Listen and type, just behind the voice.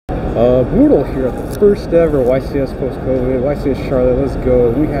Brutal here at the first ever YCS post-COVID, YCS Charlotte, let's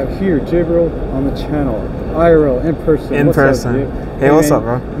go. We have here Jibriel on the channel, IRL, in person. What's up, hey, what's up,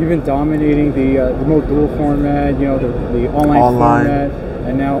 bro? You've been dominating the remote duel format, you know, the online format,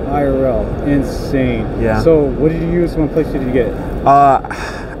 and now IRL, insane. Yeah. So what did you use, what place did you get?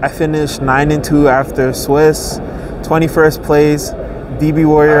 I finished 9-2 after Swiss, 21st place. DB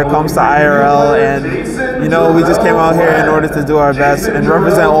Warrior comes to IRL, and you know, we just came out here in order to do our best and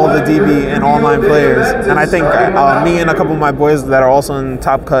represent all the DB and online players. And I think me and a couple of my boys that are also in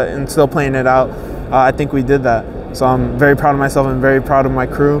Top Cut and still playing it out, I think we did that. So I'm very proud of myself and very proud of my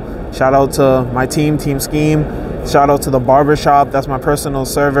crew. Shout out to my team, Team Scheme. Shout out to the barbershop, that's my personal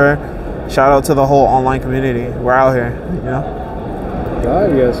server. Shout out to the whole online community. We're out here, you know?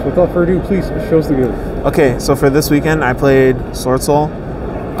 Yes. Without further ado, please show us the good. Okay, so for this weekend, I played Swordsoul,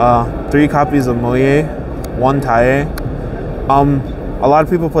 3 copies of Moye, 1 Tae. A lot of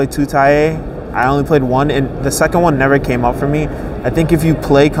people play 2 Tae. I only played 1, and the second one never came up for me. I think if you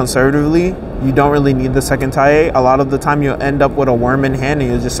play conservatively, you don't really need the second Tae. A lot of the time, you'll end up with a worm in hand,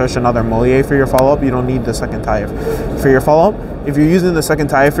 and you'll just search another Moye for your follow-up. You don't need the second Tae for your follow-up. If you're using the second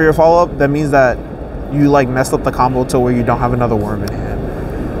Tae for your follow-up, that means that you like messed up the combo to where you don't have another worm in hand.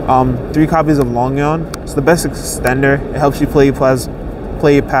 3 copies of Longyeon. It's the best extender. It helps you play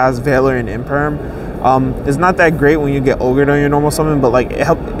past Valor and Imperm. It's not that great when you get Ogred on your normal summon, but like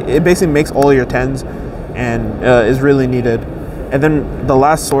it basically makes all your 10s and is really needed. And then the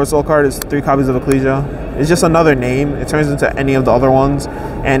last Swordsoul card is 3 copies of Ecclesia. It's just another name. It turns into any of the other ones,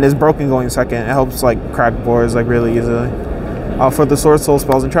 and is broken going second. It helps like crack boards like really easily. For the Swordsoul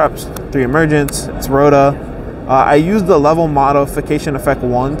spells and traps, 3 emergence. It's Rhoda. I used the level modification effect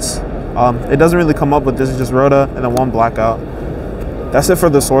once. It doesn't really come up, but this is just Rhoda, and then 1 blackout. That's it for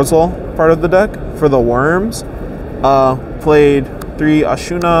the Swordsoul part of the deck. For the worms, played 3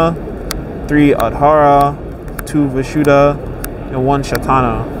 Ashuna, 3 Adhara, 2 Vishuddha, and 1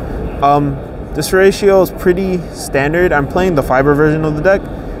 Shatana. This ratio is pretty standard. I'm playing the fiber version of the deck,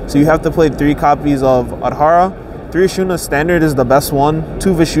 so you have to play 3 copies of Adhara. 3 Ashuna standard is the best one.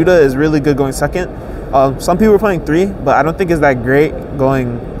 2 Vishuddha is really good going second. Some people are playing 3, but I don't think it's that great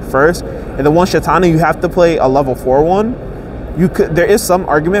going first. And the 1 Shatana, you have to play a level 4 one. There is some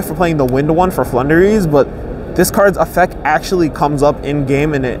argument for playing the wind one for Flunderies, but this card's effect actually comes up in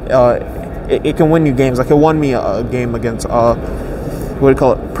game, and it can win you games. Like it won me a game against what do you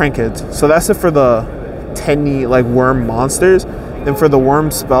call it, Prank Kids. So that's it for the Tenyi like worm monsters. Then for the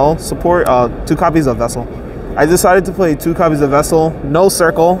worm spell support, 2 copies of Vessel. I decided to play 2 copies of Vessel, no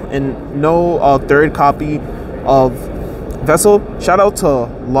Circle, and no 3rd copy of Vessel. Shout out to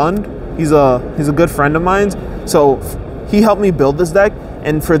Lund. He's a good friend of mine. So he helped me build this deck.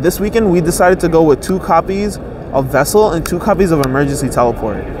 And for this weekend, we decided to go with 2 copies of Vessel and 2 copies of Emergency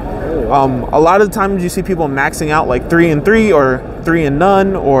Teleport. A lot of the times you see people maxing out like 3 and 3 or 3 and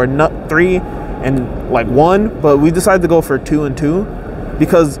none or 3 and like 1, but we decided to go for 2 and 2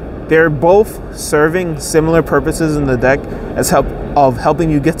 because they're both serving similar purposes in the deck as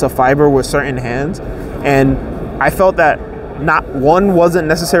helping you get to fiber with certain hands. And I felt that not one wasn't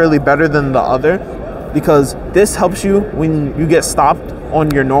necessarily better than the other, because this helps you when you get stopped on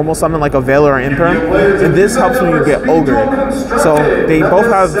your normal summon like a Valor or Imperm, and this helps when you get Ogre. So they both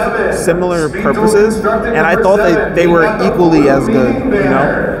have similar purposes, and I thought they were equally as good, you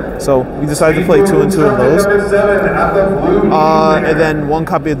know? So we decided to play 2 and 2 of those. And then 1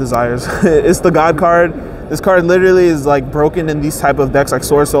 copy of Desires. It's the God card. This card literally is like broken in these type of decks like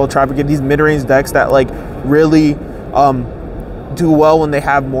Swordsoul, Trapicate, these mid-range decks that like really do well when they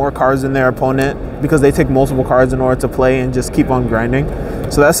have more cards than their opponent, because they take multiple cards in order to play and just keep on grinding.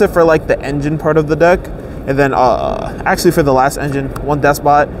 So that's it for like the engine part of the deck. And then actually for the last engine, 1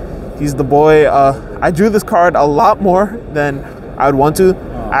 Despot. He's the boy. I drew this card a lot more than I would want to.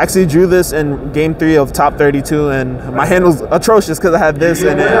 I actually drew this in game 3 of top 32, and my hand was atrocious because I had this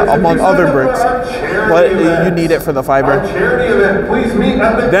and among other bricks, but you need it for the fiber.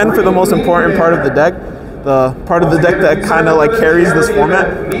 Then for the most important part of the deck, the part of the deck that kind of like carries this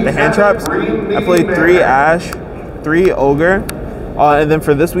format, the hand traps, I played 3 Ash, 3 Ogre, and then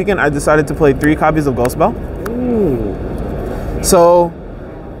for this weekend I decided to play 3 copies of Ghost Bell. Ooh. So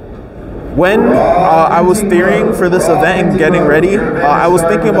when I was theorying for this event and getting ready, I was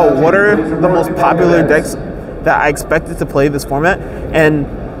thinking about what are the most popular decks that I expected to play this format,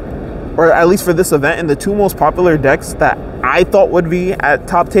 or at least for this event, and the 2 most popular decks that I thought would be at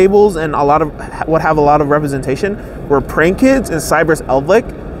top tables and would have a lot of representation were Prank Kids and Cyber's Eldlik,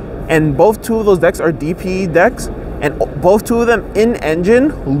 and both 2 of those decks are DP decks, and both two of them in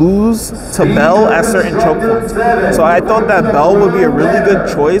engine lose to Bell at certain choke points. So I thought that Bell would be a really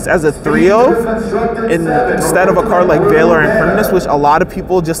good choice as a 3-0 instead of a card like Veil or Impermanence, which a lot of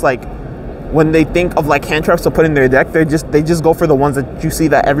people just like, when they think of like hand traps to put in their deck, they just go for the ones that you see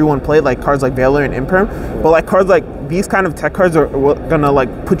that everyone played, like cards like Veiler and Imperm. But like cards like these kind of tech cards are gonna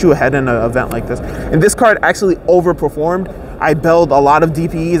like put you ahead in an event like this. And this card actually overperformed. I build a lot of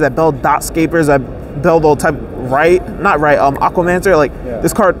DPEs, I build Dotscapers, I build all type Aquamancer. Like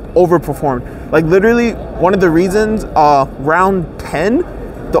this card overperformed. Like literally one of the reasons round 10,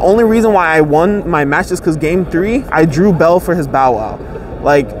 the only reason why I won my match is because game 3 I drew Bell for his Bow Wow.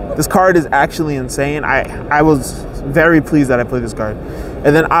 Like this card is actually insane. I was very pleased that I played this card.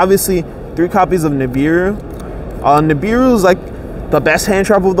 And then obviously 3 copies of Nibiru. Nibiru is like the best hand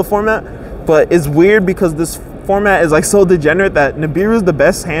trap of the format, but it's weird because this format is like so degenerate that Nibiru is the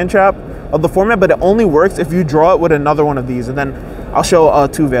best hand trap of the format, but it only works if you draw it with another one of these. And then I'll show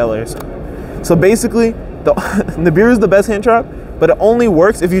 2 Veilers. So basically, Nibiru is the best hand trap, but it only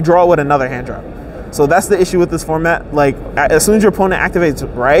works if you draw it with another hand trap. So that's the issue with this format. Like as soon as your opponent activates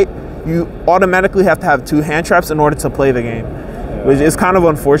right, you automatically have to have 2 hand traps in order to play the game, which is kind of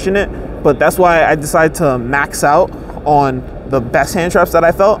unfortunate. But that's why I decided to max out on the best hand traps that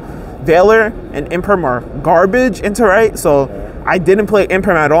I felt. Veiler and Imperm are garbage into right, so I didn't play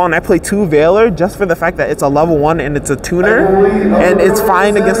Imperm at all, and I played 2 Veiler just for the fact that it's a level 1 and it's a tuner, and it's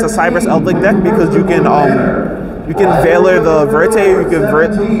fine against the Cyberus Eldlik deck because you can Veiler the Verte, you can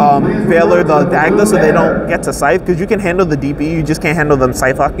Veiler the Dagda so they don't get to Scythe, because you can handle the DP, you just can't handle them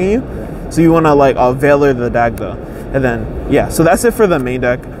Scythe locking you. So you want to like Veiler the Dagda. And then, yeah, so that's it for the main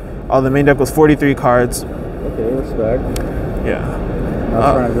deck. The main deck was 43 cards. Okay, respect. Yeah. I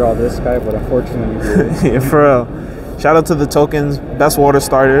was trying to draw this guy, but unfortunately yeah, for real. Shout out to the tokens, best water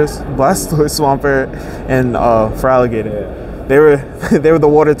starters, Blastoise, Swampert, and for Alligator. Yeah. They were the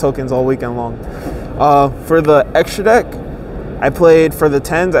water tokens all weekend long. For the extra deck, I played, for the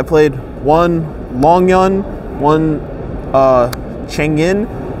 10s, I played 1 Longyun, 1 Chengyin,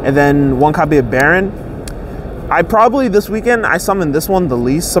 and then 1 copy of Baron. I probably this weekend, I summoned this one the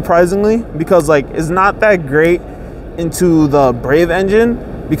least, surprisingly, because like it's not that great into the Brave engine,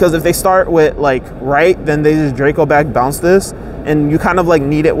 because if they start with like right, then they just Draco back bounce this, and you kind of like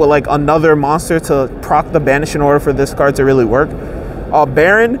need it with like another monster to proc the banish in order for this card to really work.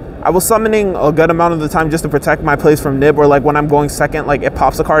 Baron, I was summoning a good amount of the time just to protect my plays from Nib, or like when I'm going second, like it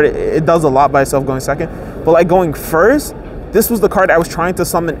pops a card, it does a lot by itself going second. But like going first, this was the card I was trying to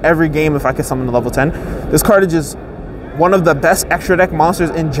summon every game if I could summon a level 10. This card is just one of the best extra deck monsters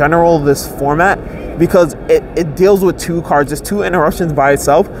in general this format, because it deals with 2 cards. It's 2 interruptions by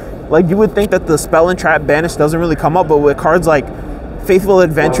itself. Like you would think that the Spell and Trap Banish doesn't really come up, but with cards like Faithful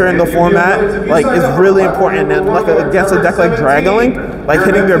Adventure in the format, like is really important. And like against a deck like Dragonlink, like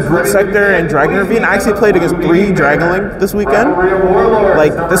hitting their Brute Sector and Dragon Ravine. I actually played against 3 Dragonlink this weekend.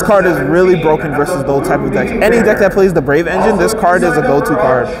 Like this card is really broken versus those type of decks. Any deck that plays the Brave engine, this card is a go-to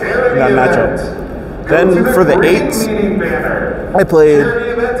card in that matchup. Then for the 8s, I played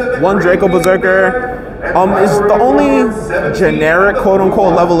 1 Draco Berserker. It's the only generic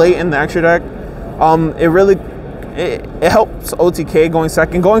quote-unquote level 8 in the extra deck. It helps OTK going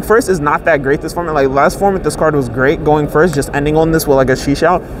second. Going first is not that great this format. Like last format, this card was great going first, just ending on this with like a sheesh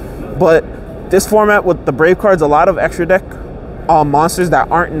out. But this format with the Brave cards, a lot of extra deck monsters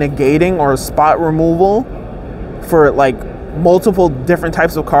that aren't negating or spot removal for like multiple different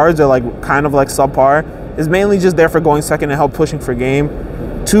types of cards are like kind of like subpar, is mainly just there for going second and help pushing for game.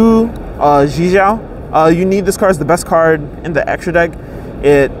 2, Jijiao. You need this card. It's the best card in the extra deck.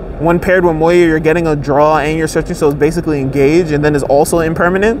 When paired with Moya, you're getting a draw and you're searching, so it's basically engage, and then is also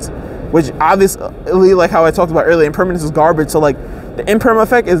impermanence, which obviously, like how I talked about earlier, impermanence is garbage. So like the imperm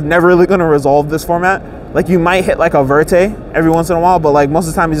effect is never really going to resolve this format. Like you might hit like a Verte every once in a while, but like most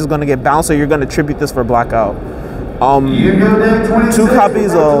of the time it's just going to get bounced, so you're going to tribute this for blackout. 2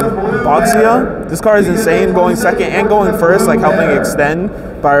 copies of Boxia. This card is insane going second and going first, like helping extend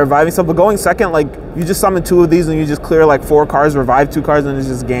by reviving stuff. But going second, like you just summon 2 of these and you just clear like 4 cards, revive 2 cards, and it's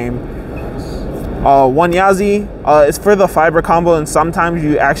just game. 1 Yazi. It's for the fiber combo, and sometimes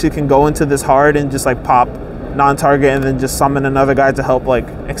you actually can go into this hard and just like pop non-target and then just summon another guy to help like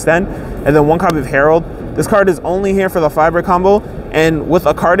extend. And then 1 copy of Herald. This card is only here for the fiber combo, and with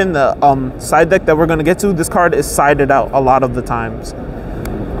a card in the side deck that we're going to get to, this card is sided out a lot of the times.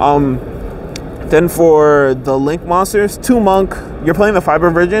 Then for the Link monsters, 2 Monk. You're playing the fiber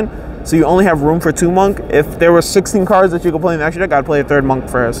version, so you only have room for 2 Monk. If there were 16 cards that you could play in the extra deck, I'd play a 3rd Monk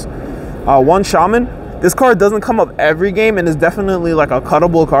first. 1 Shaman. This card doesn't come up every game and is definitely like a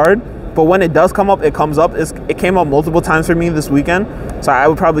cuttable card, but when it does come up, it comes up. It came up multiple times for me this weekend, so I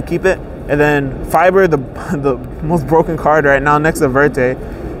would probably keep it. And then Fiber, the most broken card right now, next to Verte,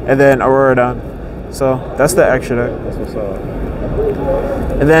 and then Aurora Dawn. So that's the extra deck. That's what's up.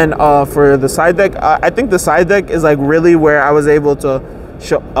 And then for the side deck, I think the side deck is like really where I was able to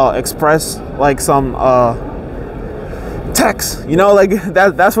express like some techs, you know, like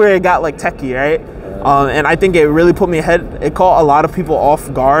that's where it got like techy, right? And I think it really put me ahead. It caught a lot of people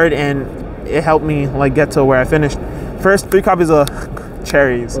off guard, and it helped me like get to where I finished. First 3 copies of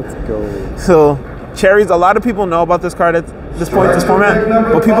Cherries. Let's go. So Cherries, a lot of people know about this card at this point, this format,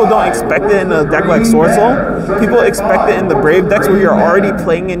 but people don't expect it in a deck like Swordsoul. People expect it in the Brave decks where you're already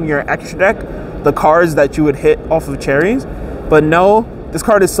playing in your extra deck the cards that you would hit off of Cherries. But no, this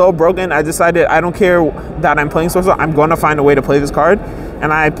card is so broken. I decided I don't care that I'm playing Swordsoul, I'm going to find a way to play this card.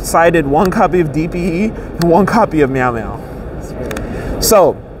 And I decided 1 copy of DPE and 1 copy of Meow Meow.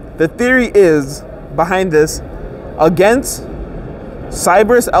 So the theory is behind this, against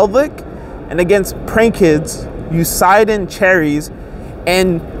Cybers Eldritch and against Prank Kids, you side in Cherries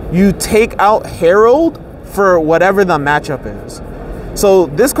and you take out Herald for whatever the matchup is. So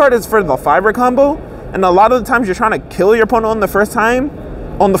this card is for the Fiber combo, and a lot of the times you're trying to kill your opponent on the first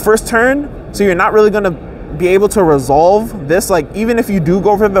turn, so you're not really going to be able to resolve this. Like, even if you do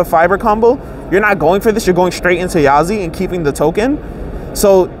go for the Fiber combo, you're not going for this, you're going straight into Yazi and keeping the token.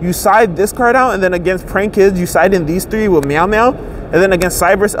 So you side this card out, and then against Prank Kids, you side in these 3 with Meow Meow, and then against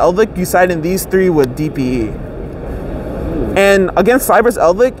Cybers Eldritch, you side in these 3 with DPE. And against Cybers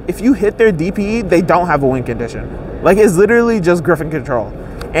Eldritch, if you hit their DPE, they don't have a win condition. Like, it's literally just Griffin control.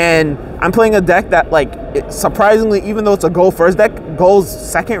 And I'm playing a deck that, like, surprisingly, even though it's a go first deck, goes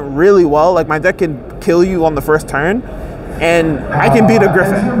second really well. Like, my deck can kill you on the first turn, and I can beat a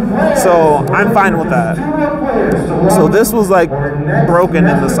Griffin. So I'm fine with that. So this was, like, broken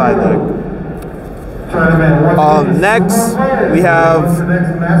in the side deck. Next, we have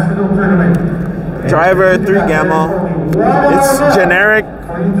Driver 3 Gamma. It's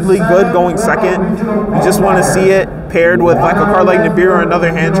generically good going second. You just want to see it paired with like a card like Nibiru or another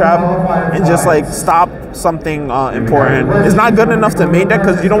hand trap and just like stop something important. It's not good enough to main deck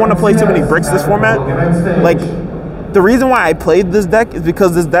because you don't want to play too many bricks this format. Like, the reason why I played this deck is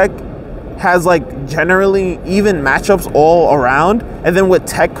because this deck has like generally even matchups all around, and then with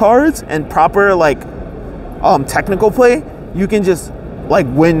tech cards and proper like technical play, you can just like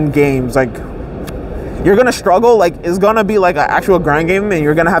win games. Like, you're gonna struggle, like it's gonna be like an actual grind game and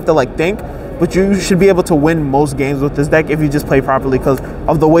you're gonna have to like think, but you should be able to win most games with this deck if you just play properly because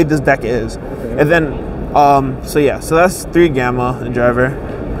of the way this deck is. And then so yeah, so that's 3 Gamma and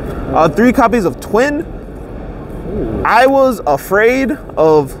Driver. 3 copies of Twin. I was afraid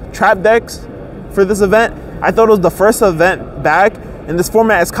of trap decks for this event. I thought it was the first event back, and this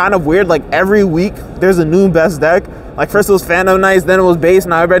format is kind of weird. Like, every week there's a new best deck. Like, first it was Phantom Knights, then it was base,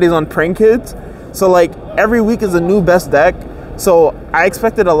 now everybody's on Prank Kids. So like every week is a new best deck. So I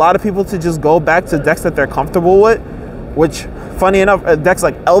expected a lot of people to just go back to decks that they're comfortable with, which, funny enough, decks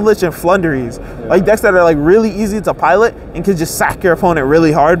like Eldritch and Flunderies, like decks that are like really easy to pilot and can just sack your opponent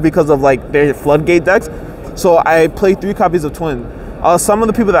really hard because of like their floodgate decks. So I played 3 copies of Twin. Some of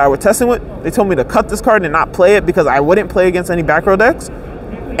the people that I were testing with, they told me to cut this card and not play it because I wouldn't play against any back row decks.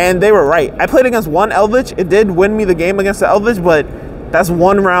 And they were right. I played against 1 Eldritch. It did win me the game against the Eldritch, but that's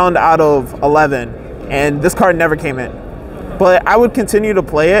 1 round out of 11. And this card never came in. But I would continue to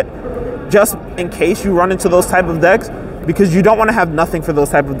play it just in case you run into those type of decks, because you don't want to have nothing for those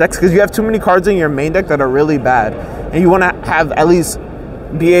type of decks because you have too many cards in your main deck that are really bad. And you want to have at least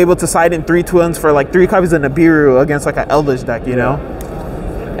be able to side in 3 Twins for like 3 copies of Nibiru against like an Eldritch deck, you know?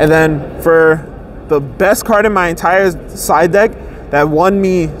 And then for the best card in my entire side deck that won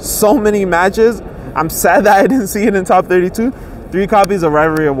me so many matches, I'm sad that I didn't see it in top 32. 3 copies of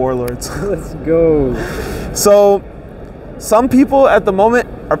Rivalry of Warlords. Let's go. So some people at the moment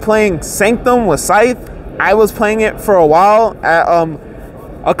are playing Sanctum with Scythe. I was playing it for a while.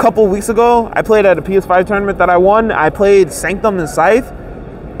 A couple weeks ago, I played at a PS5 tournament that I won. I played Sanctum and Scythe,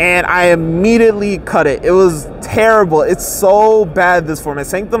 and I immediately cut it. It was terrible. It's so bad, this format.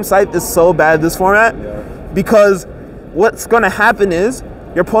 Sanctum Scythe is so bad, this format, because what's going to happen is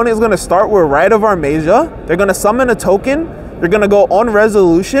your opponent is going to start with Rite of Armasia. They're going to summon a token. They're going to go on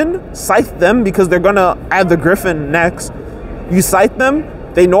Resolution, Scythe them because they're going to add the Griffin next. You Scythe them,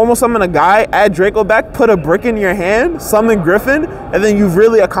 they normal summon a guy, add Draco back, put a brick in your hand, summon Griffin, and then you've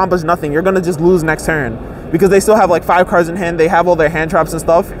really accomplished nothing. You're going to just lose next turn because they still have like 5 cards in hand. They have all their hand traps and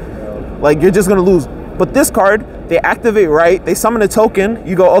stuff. Like, you're just going to lose. But this card, they activate right, they summon a token,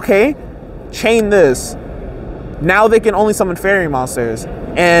 you go, okay, chain this. Now they can only summon fairy monsters.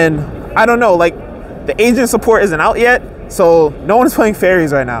 And I don't know, like the agent support isn't out yet, so no one's playing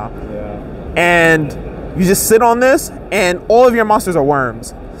fairies right now. Yeah. And you just sit on this, and all of your monsters are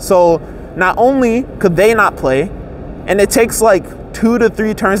worms. So not only could they not play, and it takes like 2 to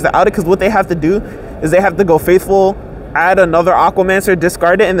 3 turns to out it, because what they have to do is they have to go Faithful, add another Aquamancer,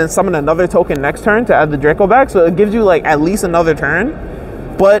 discard it, and then summon another token next turn to add the Draco back. So it gives you like at least another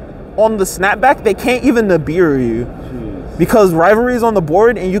turn. But on the snapback, they can't even Nibiru you. Jeez. Because Rivalry is on the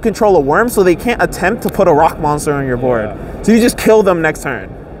board and you control a worm, so they can't attempt to put a rock monster on your board. Yeah. So you just kill them next turn.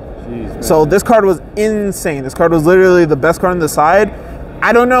 Jeez, so this card was insane. This card was literally the best card on the side.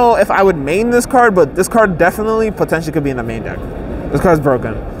 I don't know if I would main this card, but this card definitely potentially could be in the main deck. This card's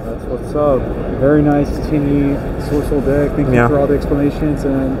broken. That's what's up. Very nice, Tenyi, Swordsoul deck. Thank you for all the explanations.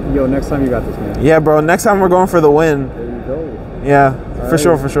 And yo, next time you got this, man. Yeah, bro. Next time we're going for the win. There you go. Yeah, for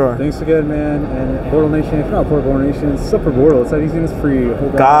sure, for sure. Thanks again, man. And Bortle Nation, if you're not part of Bortle Nation, subforbortle. It's that easy and it's free.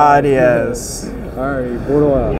 God, yes. All right, Bortle out.